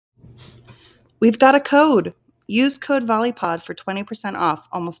We've got a code. Use code VOLLEYPOD for 20% off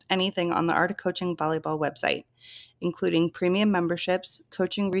almost anything on the Art of Coaching Volleyball website, including premium memberships,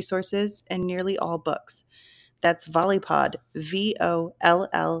 coaching resources, and nearly all books. That's VOLLEYPOD,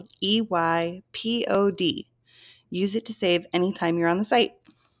 VOLLEYPOD. Use it to save anytime you're on the site.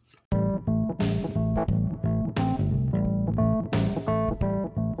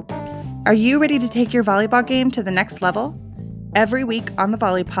 Are you ready to take your volleyball game to the next level? Every week on the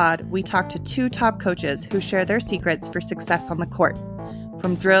Volley Pod, we talk to two top coaches who share their secrets for success on the court.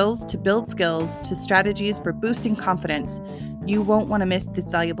 From drills to build skills to strategies for boosting confidence, you won't want to miss this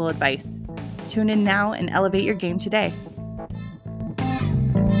valuable advice. Tune in now and elevate your game today.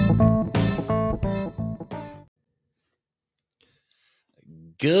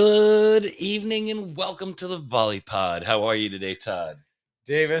 Good evening and welcome to the Volley Pod. How are you today, Todd?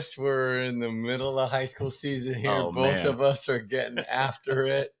 Davis, we're in the middle of high school season here. Oh, Both man. of us are getting after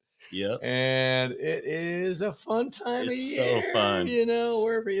it. Yep. And it is a fun time of It's year. so fun.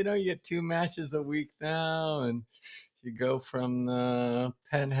 Wherever, you get 2 matches a week now. And you go from the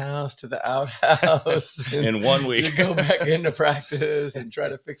penthouse to the outhouse. In 1 week. You go back into practice and try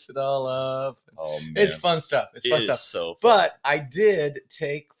to fix it all up. Oh, man. It's fun stuff. It's fun It stuff. is so fun. But I did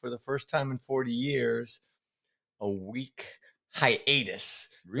take, for the first time in 40 years, a week hiatus.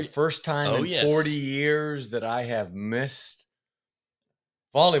 The first time in 40 years that I have missed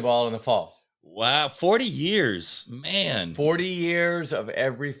volleyball in the fall. Wow, 40 years, man. 40 years of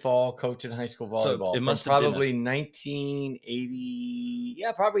every fall coaching high school volleyball. So it must from have probably been 1980,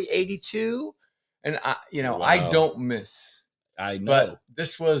 probably 82. And I Wow. don't miss. I know. But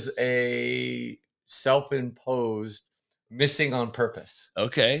this was a self-imposed missing on purpose.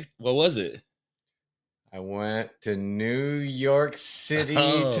 Okay, what was it? I went to New York City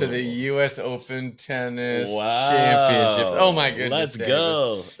to the U.S. Open Tennis Championships. Oh, my goodness. Let's Davis.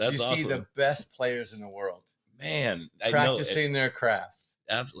 go. That's you awesome. see the best players in the world. Man, I practicing their craft.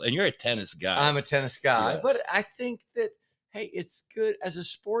 Absolutely. And you're a tennis guy. I'm a tennis guy. Yes. But I think that, hey, it's good as a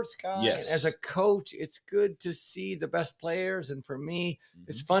sports guy. Yes. And as a coach, it's good to see the best players. And for me,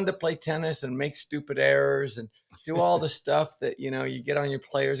 it's fun to play tennis and make stupid errors and do all the stuff that, you get on your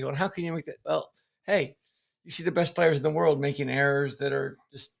players going, how can you make that? Well, hey, you see the best players in the world making errors that are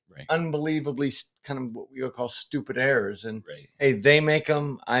just unbelievably kind of what we would call stupid errors. And hey, they make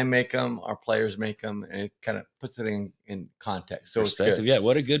them, I make them, our players make them, and it kind of puts it in context. So it's good. Yeah,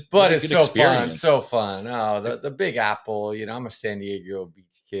 what a good, but it's good experience. So fun. Oh, the Big Apple. I'm a San Diego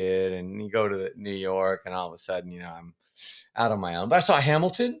Beach kid, and you go to New York, and all of a sudden, I'm out on my own. But I saw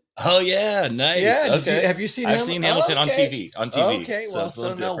Hamilton. Oh yeah, nice. Yeah, okay. Have you seen Hamilton? I've seen Hamilton on TV. Okay,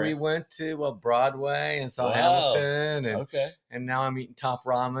 so no, we went to Broadway and saw Hamilton, and now I'm eating top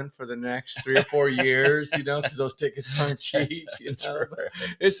ramen for the next 3 or 4 years, because those tickets aren't cheap. Right.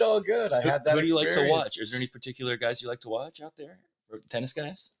 It's all good. I had that. Who do you like to watch? Is there any particular guys you like to watch out there? Or tennis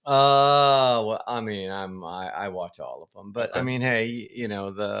guys? Well, I mean, I watch all of them, but I mean, hey,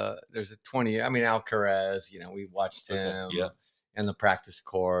 there's a 20. I mean, Alcaraz. We watched him. And the practice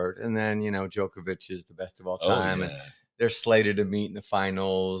court. And then, Djokovic is the best of all time. And they're slated to meet in the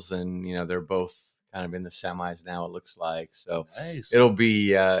finals. And, they're both kind of in the semis now, it looks like. So it'll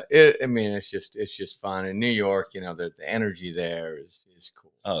be, it's just fun. In New York, the energy there is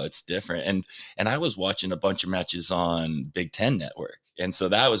cool. Oh, it's different. And I was watching a bunch of matches on Big Ten Network. And so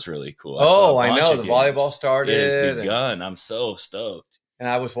that was really cool. I know. The volleyball started. It's begun. I'm so stoked. And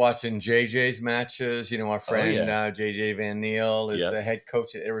I was watching JJ's matches. Our friend JJ Van Niel is the head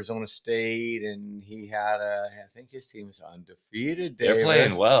coach at Arizona State, and he had I think his team is undefeated. They're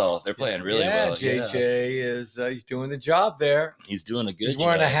playing well. They're playing really well. JJ is he's doing the job there. He's doing a good job. He's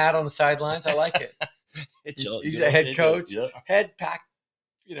wearing a hat on the sidelines. I like it. he's a head coach, head pack,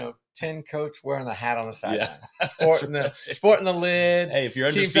 10 coach wearing the hat on the sideline. Sporting the lid. Hey, if you're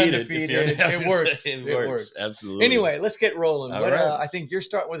undefeated. It works. It works. Absolutely. Anyway, let's get rolling. All right. I think you're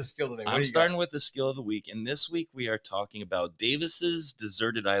starting with a skill today. I'm starting with the skill of the week. And this week we are talking about Davis's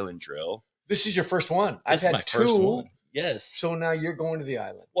deserted island drill. This is your first one. This is my first one. Yes. So now you're going to the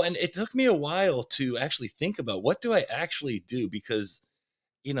island. Well, and it took me a while to actually think about what do I actually do? Because,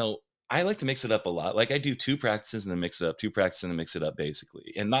 I like to mix it up a lot. Like I do 2 practices and then mix it up, 2 practices and then mix it up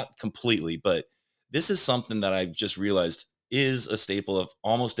basically. And not completely, but this is something that I've just realized is a staple of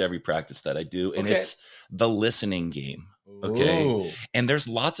almost every practice that I do. And it's the listening game. Okay. Ooh. And there's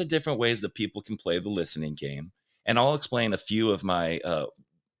lots of different ways that people can play the listening game. And I'll explain a few of my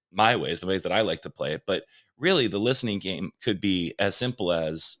ways, the ways that I like to play it. But really the listening game could be as simple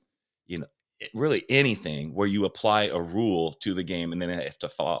as, really anything where you apply a rule to the game and then have to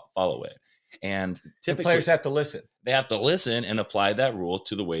follow it. And typically the players have to listen. they have to listen and apply that rule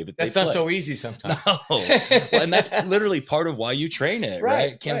to the way that they play. That's not so easy sometimes. No. Well, and that's literally part of why you train it,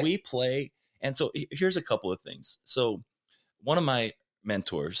 right? Can we play? And so here's a couple of things. So one of my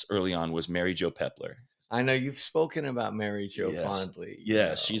mentors early on was Mary Jo Pepler. I know you've spoken about Mary Jo fondly.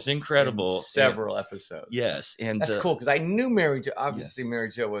 Yes, she's incredible. In several episodes. Yes. And that's cool because I knew Mary Jo. Obviously, Mary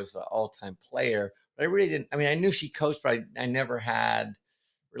Jo was an all-time player, but I really didn't. I mean, I knew she coached, but I never had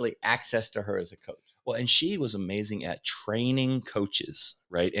really access to her as a coach. Well, and she was amazing at training coaches,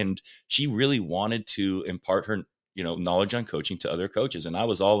 right? And she really wanted to impart her, knowledge on coaching to other coaches. And I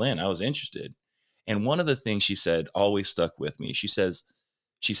was all in. I was interested. And one of the things she said always stuck with me. She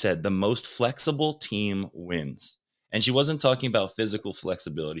said, the most flexible team wins. And she wasn't talking about physical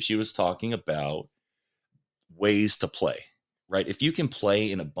flexibility. She was talking about ways to play, right? If you can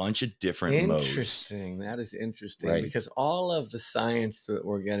play in a bunch of different modes. Interesting. That is interesting, right? Because all of the science that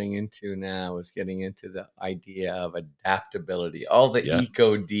we're getting into now is getting into the idea of adaptability. All the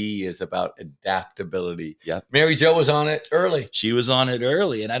ECO-D is about adaptability. Yeah. Mary Jo was on it early. She was on it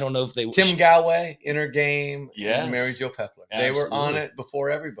early. And I don't know if Tim Galway, Inner Game, yes. and Mary Jo Pepler. Absolutely. They were on it before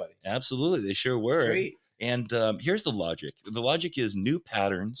everybody. Absolutely. They sure were. Sweet. And here's the logic. The logic is new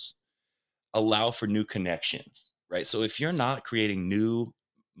patterns allow for new connections, right? So if you're not creating new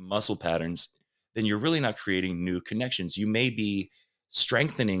muscle patterns, then you're really not creating new connections. You may be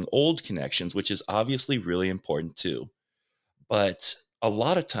strengthening old connections, which is obviously really important too. But a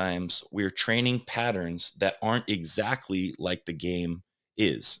lot of times we're training patterns that aren't exactly like the game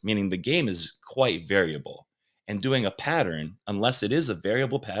is, meaning the game is quite variable. And doing a pattern, unless it is a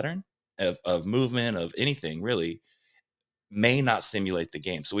variable pattern of movement, of anything really, may not simulate the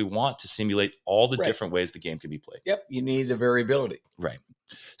game. So we want to simulate all the different ways the game can be played. Yep. You need the variability. Right.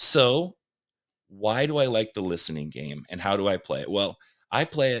 So why do I like the listening game and how do I play it? Well, I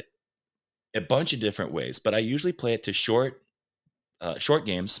play it a bunch of different ways, but I usually play it to short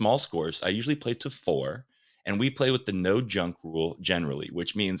games, small scores. I usually play to 4, and we play with the no junk rule generally,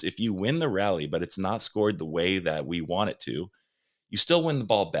 which means if you win the rally, but it's not scored the way that we want it to, you still win the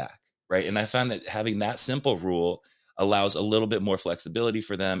ball back, right? And I found that having that simple rule allows a little bit more flexibility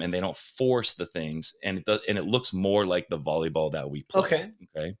for them, and they don't force the things, and it looks more like the volleyball that we play.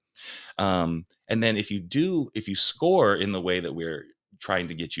 Okay. And then if you score in the way that we're trying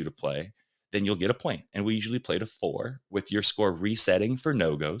to get you to play, then you'll get a point. And we usually play to 4 with your score resetting for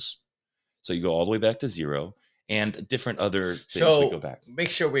no-goes. So you go all the way back to 0 and different other things we go back. Make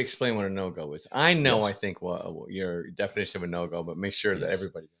sure we explain what a no-go is. I know, I think what your definition of a no-go, but make sure that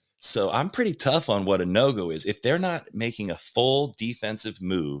everybody knows. So I'm pretty tough on what a no-go is. If they're not making a full defensive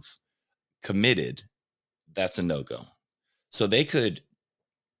move committed, that's a no-go. So they could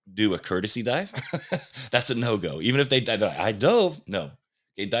do a courtesy dive. That's a no-go. Even if they I dove, no.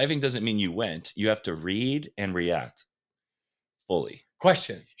 Okay, diving doesn't mean you went. You have to read and react fully.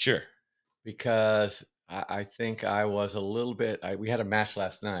 Question. Sure. Because I think I was a little bit, we had a match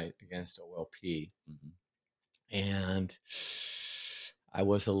last night against OLP. And I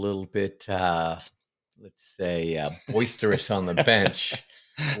was a little bit, let's say, boisterous on the bench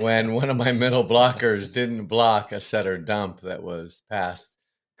when one of my middle blockers didn't block a setter dump that was passed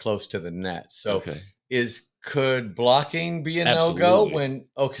close to the net. So could blocking be a no-go when,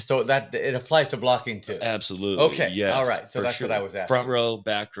 so that it applies to blocking too? Absolutely. Okay. Yes, all right. So that's what I was asking. Front row,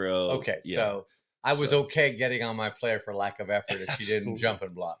 back row. Okay. Yeah. So I was okay getting on my player for lack of effort if she didn't jump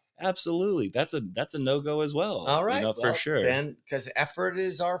and block. Absolutely. That's a no-go as well. All right. For sure. Then, because effort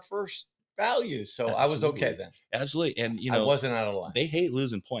is our first value. So I was okay then. Absolutely. And, I wasn't out of line. They hate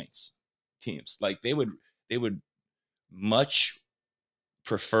losing points, teams. Like they would much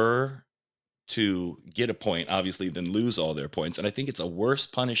prefer to get a point, obviously, than lose all their points. And I think it's a worse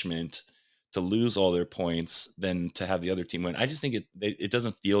punishment to lose all their points than to have the other team win. I just think it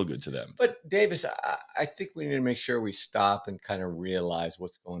doesn't feel good to them. But Davis, I think we need to make sure we stop and kind of realize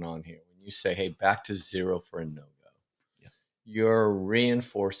what's going on here. When you say, hey, back to 0 for a no-go, you're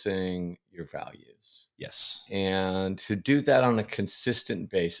reinforcing your values. Yes. And to do that on a consistent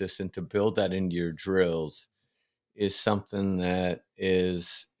basis and to build that into your drills is something that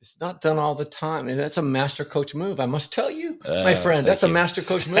it's not done all the time. And that's a master coach move. I must tell you, my friend, that's a master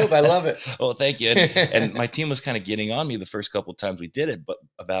coach move. I love it. Well, thank you. And my team was kind of getting on me the first couple of times we did it, but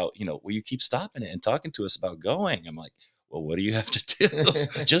about, will you keep stopping it and talking to us about going? I'm like, well, what do you have to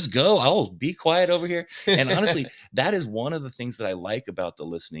do? Just go. I'll be quiet over here. And honestly, that is one of the things that I like about the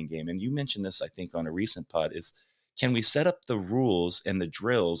listening game. And you mentioned this, I think, on a recent pod is, can we set up the rules and the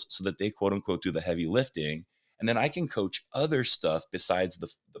drills so that they quote unquote do the heavy lifting? And then I can coach other stuff besides the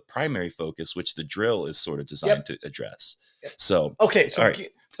primary focus, which the drill is sort of designed to address. So, okay. So, all right.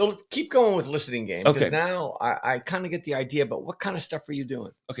 so let's keep going with listening game. Okay. Because now I kind of get the idea, but what kind of stuff are you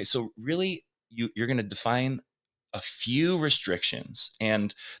doing? Okay. So really you're going to define a few restrictions.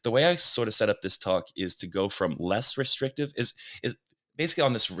 And the way I sort of set up this talk is to go from less restrictive is basically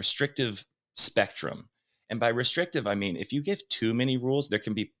on this restrictive spectrum. And by restrictive, I mean, if you give too many rules, there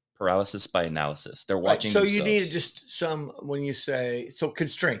can be paralysis by analysis. They're watching. So themselves. you need just some, when you say,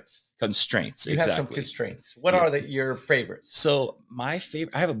 constraints. Constraints. You exactly. have some constraints. What are your favorites? So my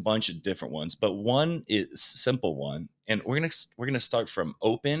favorite, I have a bunch of different ones, but one is simple one. And we're going to start from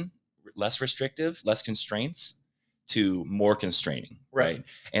open, less restrictive, less constraints, to more constraining, right?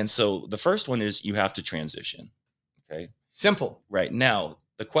 And so the first one is you have to transition, okay? Simple. Right. Now,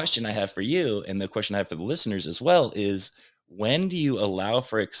 the question I have for you and the question I have for the listeners as well is, when do you allow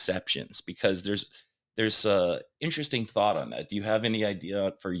for exceptions? Because there's a interesting thought on that. Do you have any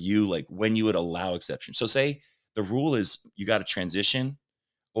idea for you, like when you would allow exceptions? So say the rule is you got to transition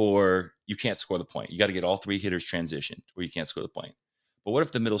or you can't score the point. You got to get all 3 hitters transitioned or you can't score the point. But what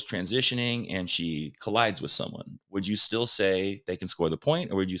if the middle's transitioning and she collides with someone? Would you still say they can score the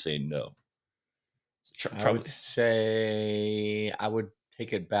point, or would you say no? I would say I would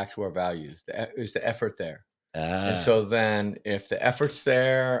take it back to our values. Is the effort there? And so then if the effort's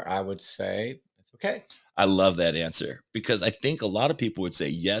there, I would say it's okay. I love that answer because I think a lot of people would say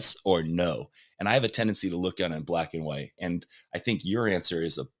yes or no. And I have a tendency to look at it in black and white. And I think your answer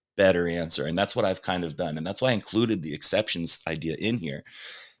is a better answer. And that's what I've kind of done. And that's why I included the exceptions idea in here.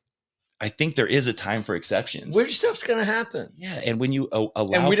 I think there is a time for exceptions. Weird stuff's going to happen. Yeah. And when you allow,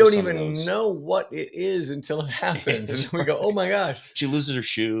 and we don't even know what it is until it happens. And we go, oh my gosh. She loses her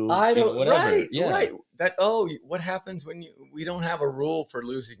shoe. I don't, whatever. Right. That, what happens when we don't have a rule for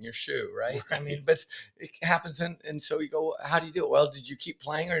losing your shoe, right? I mean, but it happens. And so you go, how do you do it? Well, did you keep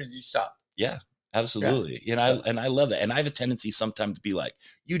playing or did you stop? Yeah. Absolutely. Yeah. And I love that. And I have a tendency sometimes to be like,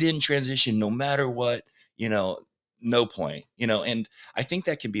 you didn't transition no matter what, no point, and I think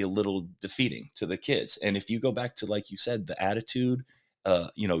that can be a little defeating to the kids. And if you go back to, like you said, the attitude,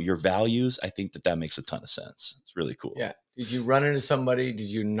 your values, I think that makes a ton of sense. It's really cool. Yeah. Did you run into somebody? Did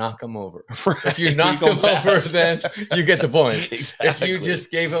you knock them over? Right. If you knocked them over, then you get the point. Exactly. If you just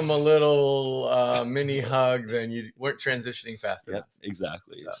gave them a little mini hug, then you weren't transitioning fast enough.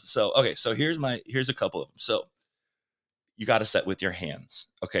 Exactly. So here's a couple of them. So you got to set with your hands.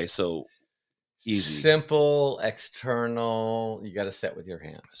 Okay. So easy. Simple, external. You got to set with your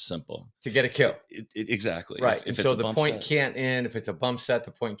hands. Simple. To get a kill. Exactly. Right. If so the point can't end. If it's a bump set, the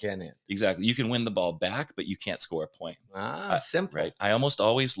point can't end. Exactly. You can win the ball back, but you can't score a point. Simple. Right. I almost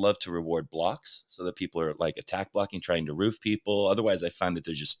always love to reward blocks so that people are like attack blocking, trying to roof people. Otherwise, I find that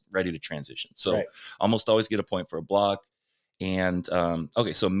they're just ready to transition. So almost always get a point for a block. And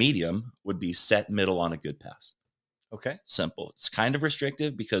so medium would be set middle on a good pass. Okay. Simple. It's kind of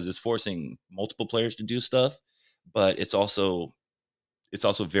restrictive because it's forcing multiple players to do stuff, but it's also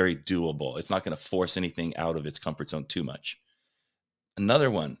very doable. It's not going to force anything out of its comfort zone too much. Another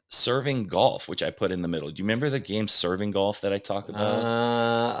one, serving golf, which I put in the middle. Do you remember the game Serving Golf that I talk about?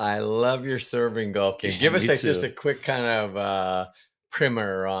 I love your serving golf game. Give us just a quick kind of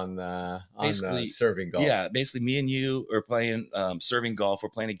primer on the serving golf. Yeah, basically me and you are playing serving golf. We're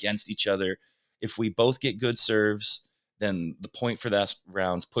playing against each other. If we both get good serves, then the point for that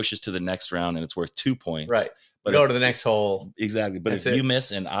round pushes to the next round and it's worth 2 points. Right. But go to the next hole. Exactly. But if you miss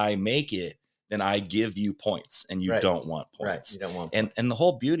and I make it, then I give you points and you don't want points. Right. You don't want points. And the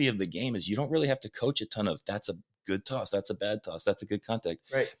whole beauty of the game is you don't really have to coach a ton of that's a good toss, that's a bad toss, that's a good contact.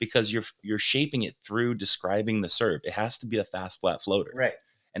 Right. Because you're shaping it through describing the serve. It has to be a fast, flat floater. Right.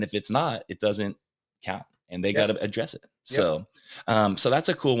 And if it's not, it doesn't count. And they got to address it. So, so that's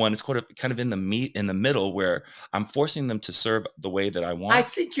a cool one. It's kind of in the middle where I'm forcing them to serve the way that I want. I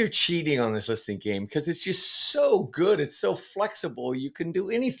think you're cheating on this listening game because it's just so good. It's so flexible. You can do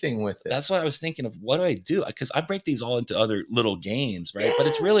anything with it. That's why I was thinking of what do I do? Because I break these all into other little games, right? But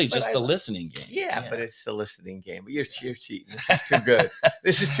it's really just the listening game. Yeah, but it's the listening game. But you're cheating. This is too good.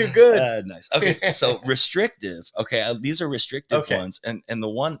 This is too good. Nice. Okay, so restrictive. Okay, these are restrictive ones. And the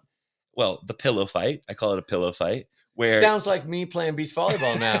one, well, the pillow fight. I call it a pillow fight. Where sounds like me playing beach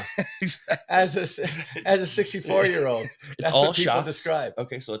volleyball now. Exactly. As a 64-year-old. It's all what people shots. Describe.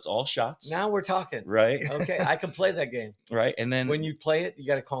 Okay, so it's all shots. Now we're talking. Right. Okay, I can play that game. Right. And then when you play it, you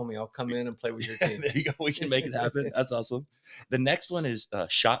got to call me. I'll come in and play with your team. There you go. We can make it happen. That's awesome. The next one is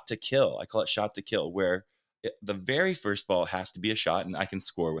shot to kill. I call it shot to kill, where the very first ball has to be a shot and I can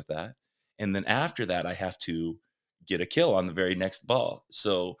score with that. And then after that, I have to get a kill on the very next ball.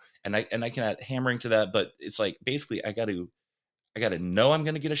 So, and I can add hammering to that, but it's like, basically I got to know I'm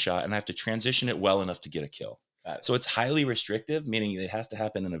going to get a shot, and I have to transition it well enough to get a kill. So it's highly restrictive, meaning it has to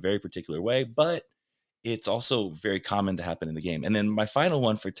happen in a very particular way, but it's also very common to happen in the game. And then my final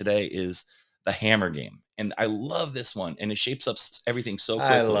one for today is the hammer game. And I love this one, and it shapes up everything so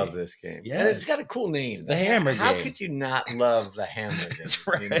quickly. I love this game. Yeah, it's got a cool name. The hammer How game. could you not love the hammer game? That's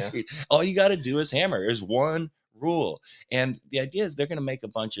right. All you got to do is hammer. There's one rule. And the idea is they're going to make a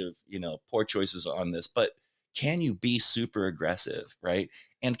bunch of, poor choices on this, but can you be super aggressive, right?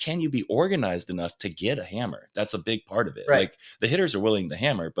 And can you be organized enough to get a hammer? That's a big part of it. Right. Like, the hitters are willing to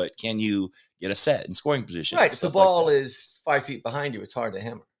hammer, but can you get a set in scoring position? Right. If the ball is 5 feet behind you, it's hard to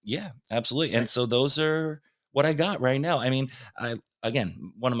hammer. Yeah, absolutely. Right. And so those are what I got right now. I mean,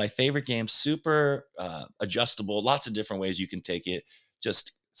 again, one of my favorite games, super adjustable, lots of different ways you can take it.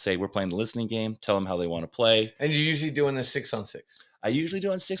 Just say we're playing the listening game, tell them how they want to play. And you're usually doing this 6-on-6. I usually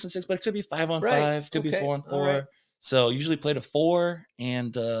do on 6-on-6, but it could be 5-on-5, could be 4-on-4. Right. So usually play to 4.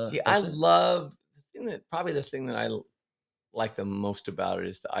 And I love the thing that I like the most about it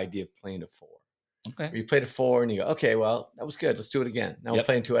is the idea of playing to 4. Okay. Where you play to 4 and you go, okay, well, that was good. Let's do it again. Now we're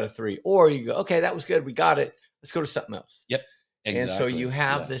playing 2 out of 3. Or you go, okay, that was good. We got it. Let's go to something else. Yep. Exactly. And so you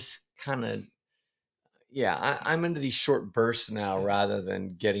have this kind of, I'm into these short bursts now rather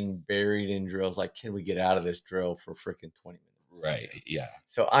than getting buried in drills. Like, can we get out of this drill for freaking 20 minutes? Right. Yeah.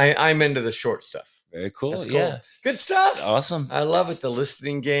 So I'm into the short stuff. Very cool. That's cool. Yeah. Good stuff. Awesome. I love it. The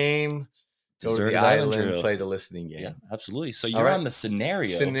listening game. Go to the island, play the listening game. Yeah, absolutely. So you're on the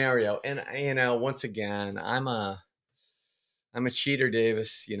scenario. And once again, I'm a cheater,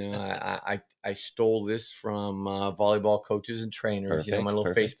 Davis. I stole this from volleyball coaches and trainers. Perfect, my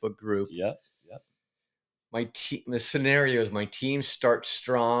little Facebook group. Yep. The scenario is my team starts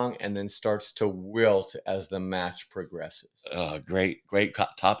strong and then starts to wilt as the match progresses. Great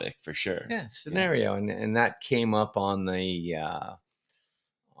topic for sure. Yeah, scenario, and that came up on the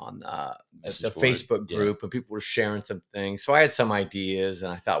Facebook group, and people were sharing some things. So I had some ideas,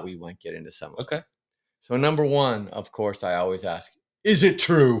 and I thought we might get into some of them. So number one, of course, I always ask, is it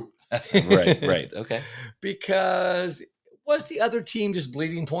true? Right. Okay. Because was the other team just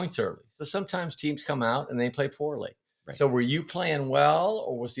bleeding points early? So sometimes teams come out and they play poorly. Right. So were you playing well,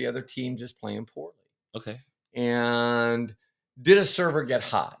 or was the other team just playing poorly? Okay. And did a server get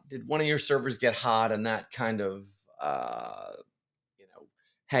hot? Did one of your servers get hot, and that kind of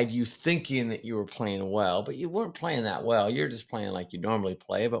had you thinking that you were playing well, but you weren't playing that well. You're just playing like you normally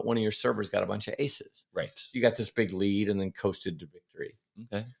play, but one of your servers got a bunch of aces. Right. So you got this big lead and then coasted to victory.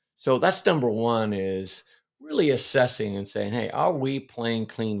 Okay. So that's number one, is really assessing and saying, hey, are we playing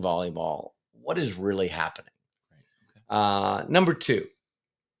clean volleyball? What is really happening? Right. Okay. Number two,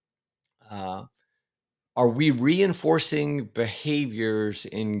 are we reinforcing behaviors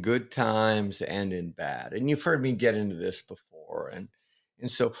in good times and in bad? And you've heard me get into this before. And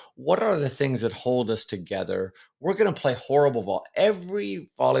so what are the things that hold us together? We're going to play horrible volleyball.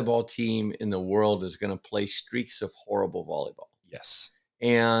 Every volleyball team in the world is going to play streaks of horrible volleyball. Yes.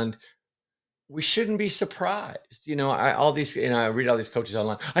 And we shouldn't be surprised. I read all these coaches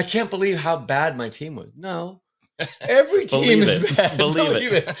online. I can't believe how bad my team was. No. Every team is bad.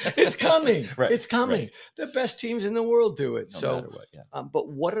 Believe it. It's coming. Right. It's coming. Right. The best teams in the world do it. No matter what, yeah. But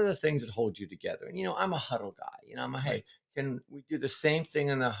what are the things that hold you together? And, I'm a huddle guy. Hey, can we do the same thing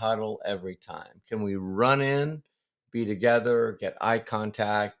in the huddle every time? Can we run in, be together, get eye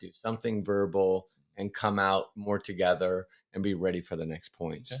contact, do something verbal, and come out more together and be ready for the next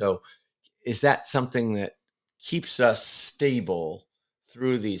point? Okay. So is that something that keeps us stable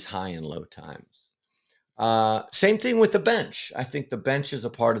through these high and low times? Same thing with the bench. I think the bench is a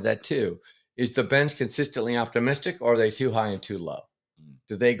part of that too. Is the bench consistently optimistic, or are they too high and too low?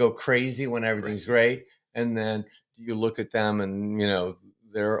 Do they go crazy when everything's great? And then do you look at them and,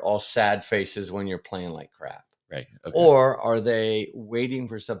 they're all sad faces when you're playing like crap? Right. Okay. Or are they waiting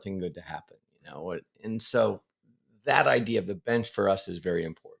for something good to happen? And so that idea of the bench for us is very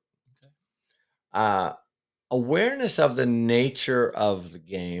important. Okay. Awareness of the nature of the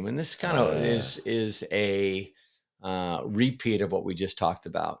game. And this kind of is a repeat of what we just talked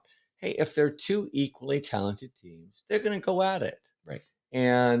about. Hey, if they're two equally talented teams, they're going to go at it. Right.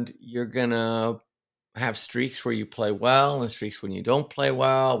 And you're going to have streaks where you play well and streaks when you don't play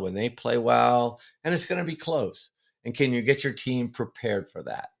well, when they play well, and it's going to be close. And can you get your team prepared for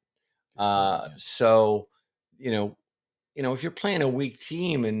that? So, if you're playing a weak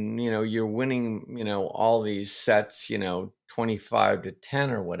team and, you're winning, all these sets,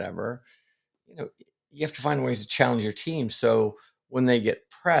 25-10 or whatever, you have to find ways to challenge your team. So when they get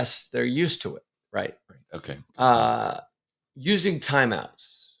pressed, they're used to it. Right. Okay. Using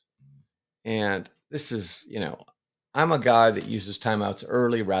timeouts. And this is, I'm a guy that uses timeouts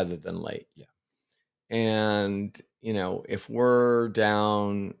early rather than late. Yeah. And, if we're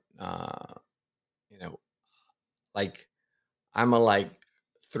down, like I'm a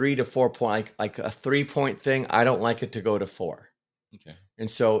 3 to 4 point, like a 3-point thing. I don't like it to go to 4. Okay. And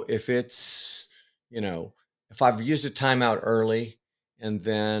so if it's, if I've used a timeout early and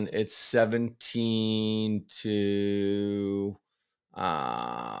then it's 17 to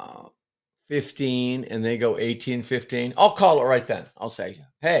 15 and they go 18-15, I'll call it right then. I'll say,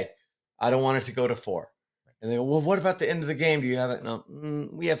 hey, I don't want it to go to 4. And they go, well, what about the end of the game? Do you have it? No,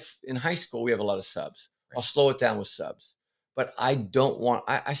 we have, in high school, we have a lot of subs. Right. I'll slow it down with subs. But I don't want,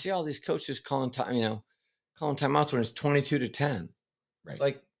 I see all these coaches calling timeouts when it's 22 to 10. Right.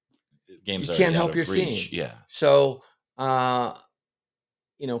 Like, games you can't help your reach. team. Yeah. So, from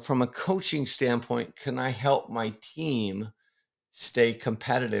a coaching standpoint, can I help my team stay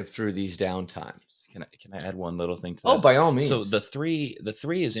competitive through these downtimes? Can I add one little thing to that? Oh, by all means. So the three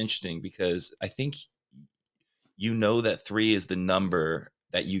is interesting because I think that 3 is the number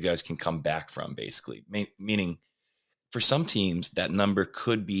that you guys can come back from, basically. Meaning, for some teams, that number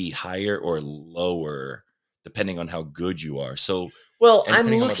could be higher or lower depending on how good you are. So, well, I'm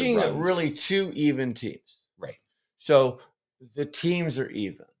looking at really 2 even teams. Right. So the teams are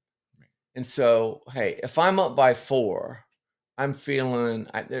even. Right. And so, hey, if I'm up by 4, I'm feeling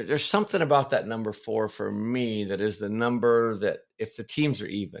there's something about that number 4 for me that is the number that if the teams are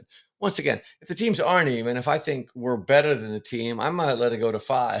even. Once again, if the teams aren't even, if I think we're better than the team, I might let it go to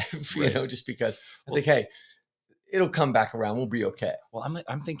 5, right. Just because I think, hey, it'll come back around. We'll be okay. Well,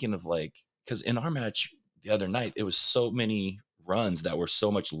 I'm thinking of because in our match the other night, it was so many runs that were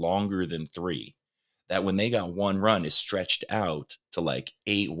so much longer than 3 that when they got 1 run, it stretched out to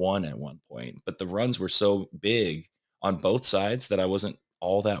 8-1 at one point. But the runs were so big on both sides that I wasn't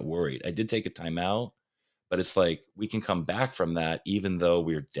all that worried. I did take a timeout, but it's we can come back from that even though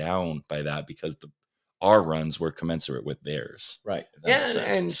we're down by that because our runs were commensurate with theirs. Right. Yeah.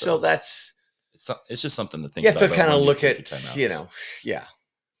 And so that's, it's just something to think about. You have to kind of look at, yeah.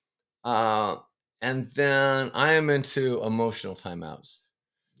 And then I am into emotional timeouts.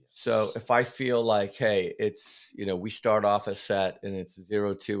 Yes. So if I feel like, hey, it's, we start off a set and it's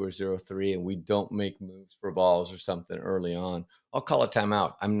 0-2 or 0-3 and we don't make moves for balls or something early on, I'll call a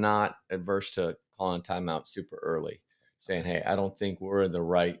timeout. I'm not adverse to calling timeout super early, saying, hey, I don't think we're in the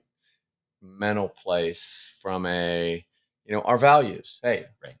right mental place from our values. Hey,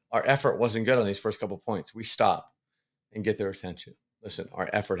 right. Our effort wasn't good on these first couple of points. We stop and get their attention. Listen, our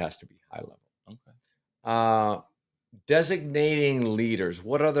effort has to be high level. Okay. Designating leaders.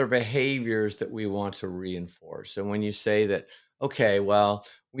 What other behaviors that we want to reinforce? And when you say that, okay, well,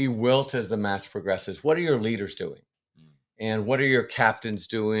 we wilt as the match progresses, what are your leaders doing? And what are your captains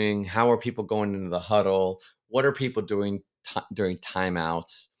doing? How are people going into the huddle? What are people doing during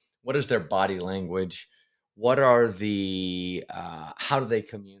timeouts? What is their body language? What are how do they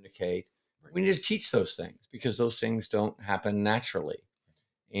communicate? We need to teach those things because those things don't happen naturally.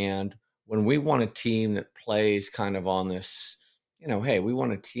 And when we want a team that plays kind of on this, hey, we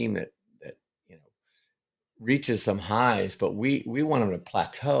want a team that reaches some highs, but we want them to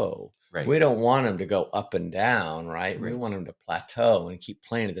plateau. Right. We don't want them to go up and down, right? We want them to plateau and keep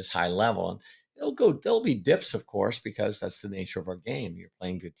playing at this high level. And there'll be dips, of course, because that's the nature of our game. You're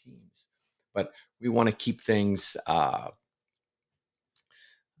playing good teams. But we want to keep things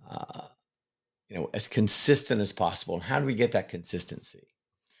as consistent as possible. And how do we get that consistency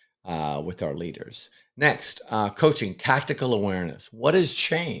with our leaders? Next, coaching, tactical awareness. What has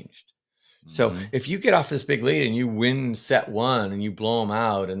changed? So if you get off this big lead and you win set 1 and you blow them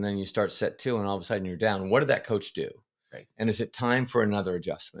out and then you start set 2 and all of a sudden you're down, what did that coach do? Right. And is it time for another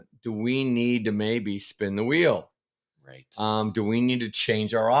adjustment? Do we need to maybe spin the wheel? Right. Do we need to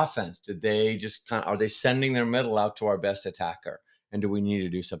change our offense? Did they just are they sending their middle out to our best attacker? And do we need to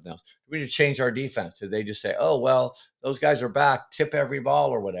do something else? Do we need to change our defense? Did they just say, oh, well, those guys are back, tip every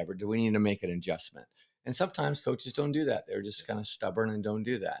ball or whatever? Do we need to make an adjustment? And sometimes coaches don't do that. They're just kind of stubborn and don't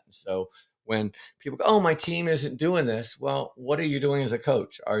do that. And so when people go, oh, my team isn't doing this. Well, what are you doing as a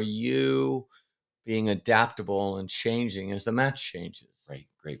coach? Are you being adaptable and changing as the match changes? Right.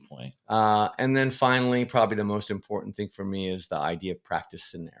 Great point. And then finally, probably the most important thing for me is the idea of practice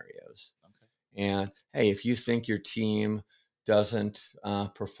scenarios. Okay. And hey, if you think your team doesn't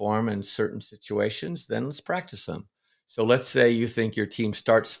perform in certain situations, then let's practice them. So let's say you think your team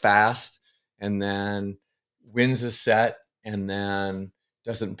starts fast and then wins a set and then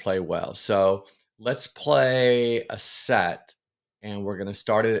doesn't play well. So let's play a set and we're going to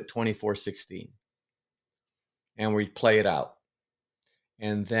start it at 24-16. and we play it out.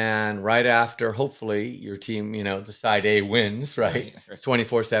 And then right after, hopefully your team, the side A wins, right?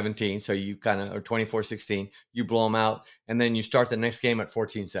 24-17. So you or 24-16, you blow them out. And then you start the next game at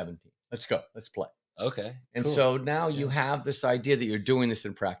 14-17. Let's go. Let's play. Okay. And so now you have this idea that you're doing this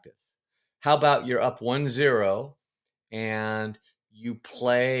in practice. How about you're up 1-0 and you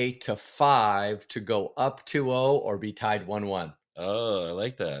play to 5 to go up 2-0 or be tied 1-1? Oh, I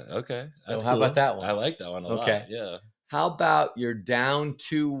like that. Okay. So how about that one? I like that one a lot. Yeah. How about you're down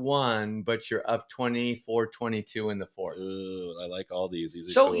 2-1, but you're up 24-22 in the fourth? Ooh, I like all these. These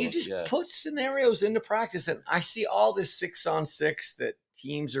are so cool. You just put scenarios into practice. And I see all this 6-on-6 that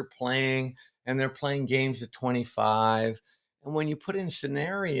teams are playing, and they're playing games at 25. And when you put in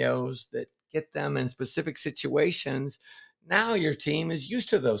scenarios that get them in specific situations, now your team is used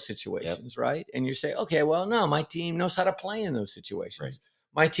to those situations, right? And you say, okay, well, no, my team knows how to play in those situations. Right.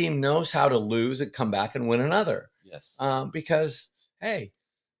 My team knows how to lose and come back and win another. Yes. Because, hey,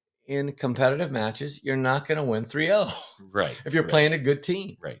 in competitive matches, you're not going to win 3-0. Right. If you're playing a good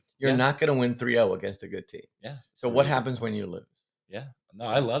team. Right. You're not going to win 3-0 against a good team. Yeah. So what happens when you lose? Yeah. No,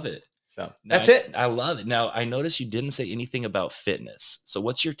 I love it. So that's it. I love it. Now, I noticed you didn't say anything about fitness. So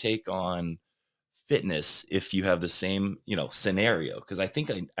what's your take on fitness if you have the same, scenario? Because I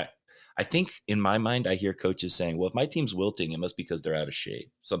think I think in my mind, I hear coaches saying, well, if my team's wilting, it must be because they're out of shape,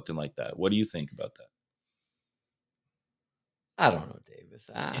 something like that. What do you think about that? I don't know, Davis.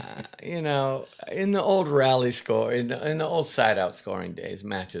 In the old rally score, in the old side-out scoring days,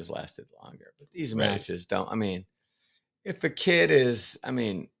 matches lasted longer. But these matches don't. I mean, if a kid is,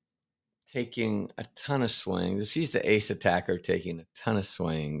 taking a ton of swings, if she's the ace attacker taking a ton of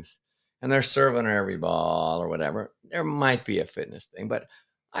swings, and they're serving her every ball or whatever, there might be a fitness thing. But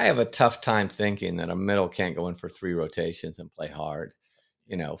I have a tough time thinking that a middle can't go in for 3 rotations and play hard,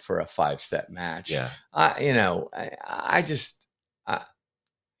 for a 5-set match. Yeah. I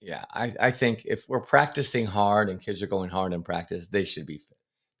think if we're practicing hard and kids are going hard in practice, they should be fit.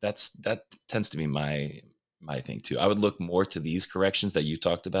 That tends to be my thing too. I would look more to these corrections that you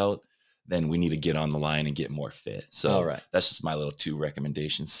talked about. Then we need to get on the line and get more fit. So that's just my little 2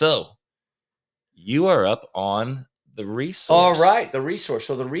 recommendations. So you are up on the resource. All right. The resource.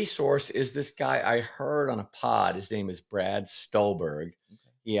 So the resource is this guy I heard on a pod. His name is Brad Stulberg.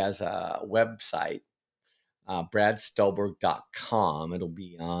 Okay. He has a website, bradstulberg.com. It'll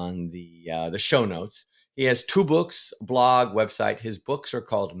be on the show notes. He has 2 books, a blog, website. His books are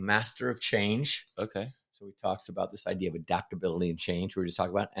called Master of Change. Okay. So he talks about this idea of adaptability and change we were just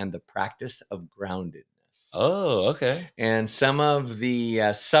talking about, and the practice of groundedness. Oh, okay. And some of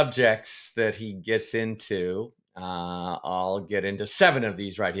the subjects that he gets into, I'll get into 7 of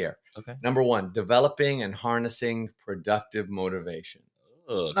these right here. Okay. Number 1, developing and harnessing productive motivation.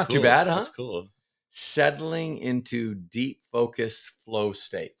 Oh, not too bad, huh? That's cool. Settling into deep focus flow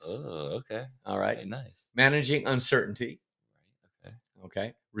states. Oh, okay. All right. Okay, nice. Managing uncertainty. Right.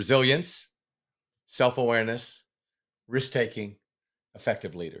 Okay. Resilience, self-awareness, risk-taking,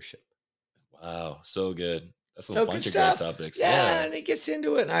 effective leadership. Wow. So good. That's a bunch of great topics. Yeah. And he gets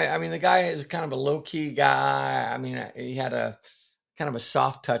into it. And the guy is kind of a low-key guy. He had a kind of a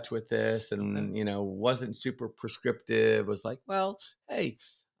soft touch with this and, wasn't super prescriptive. Was like, well, hey,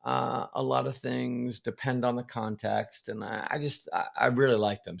 a lot of things depend on the context. And I really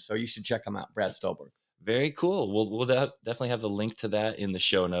liked him. So you should check him out, Brad Stulberg. Very cool. We'll definitely have the link to that in the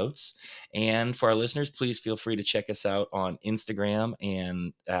show notes. And for our listeners, please feel free to check us out on Instagram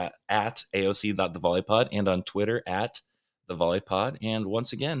and at AOC.thevolleypod and on Twitter at thevolleypod. And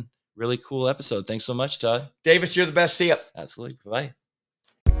once again, really cool episode. Thanks so much, Todd. Davis, you're the best. See ya. Absolutely. Bye.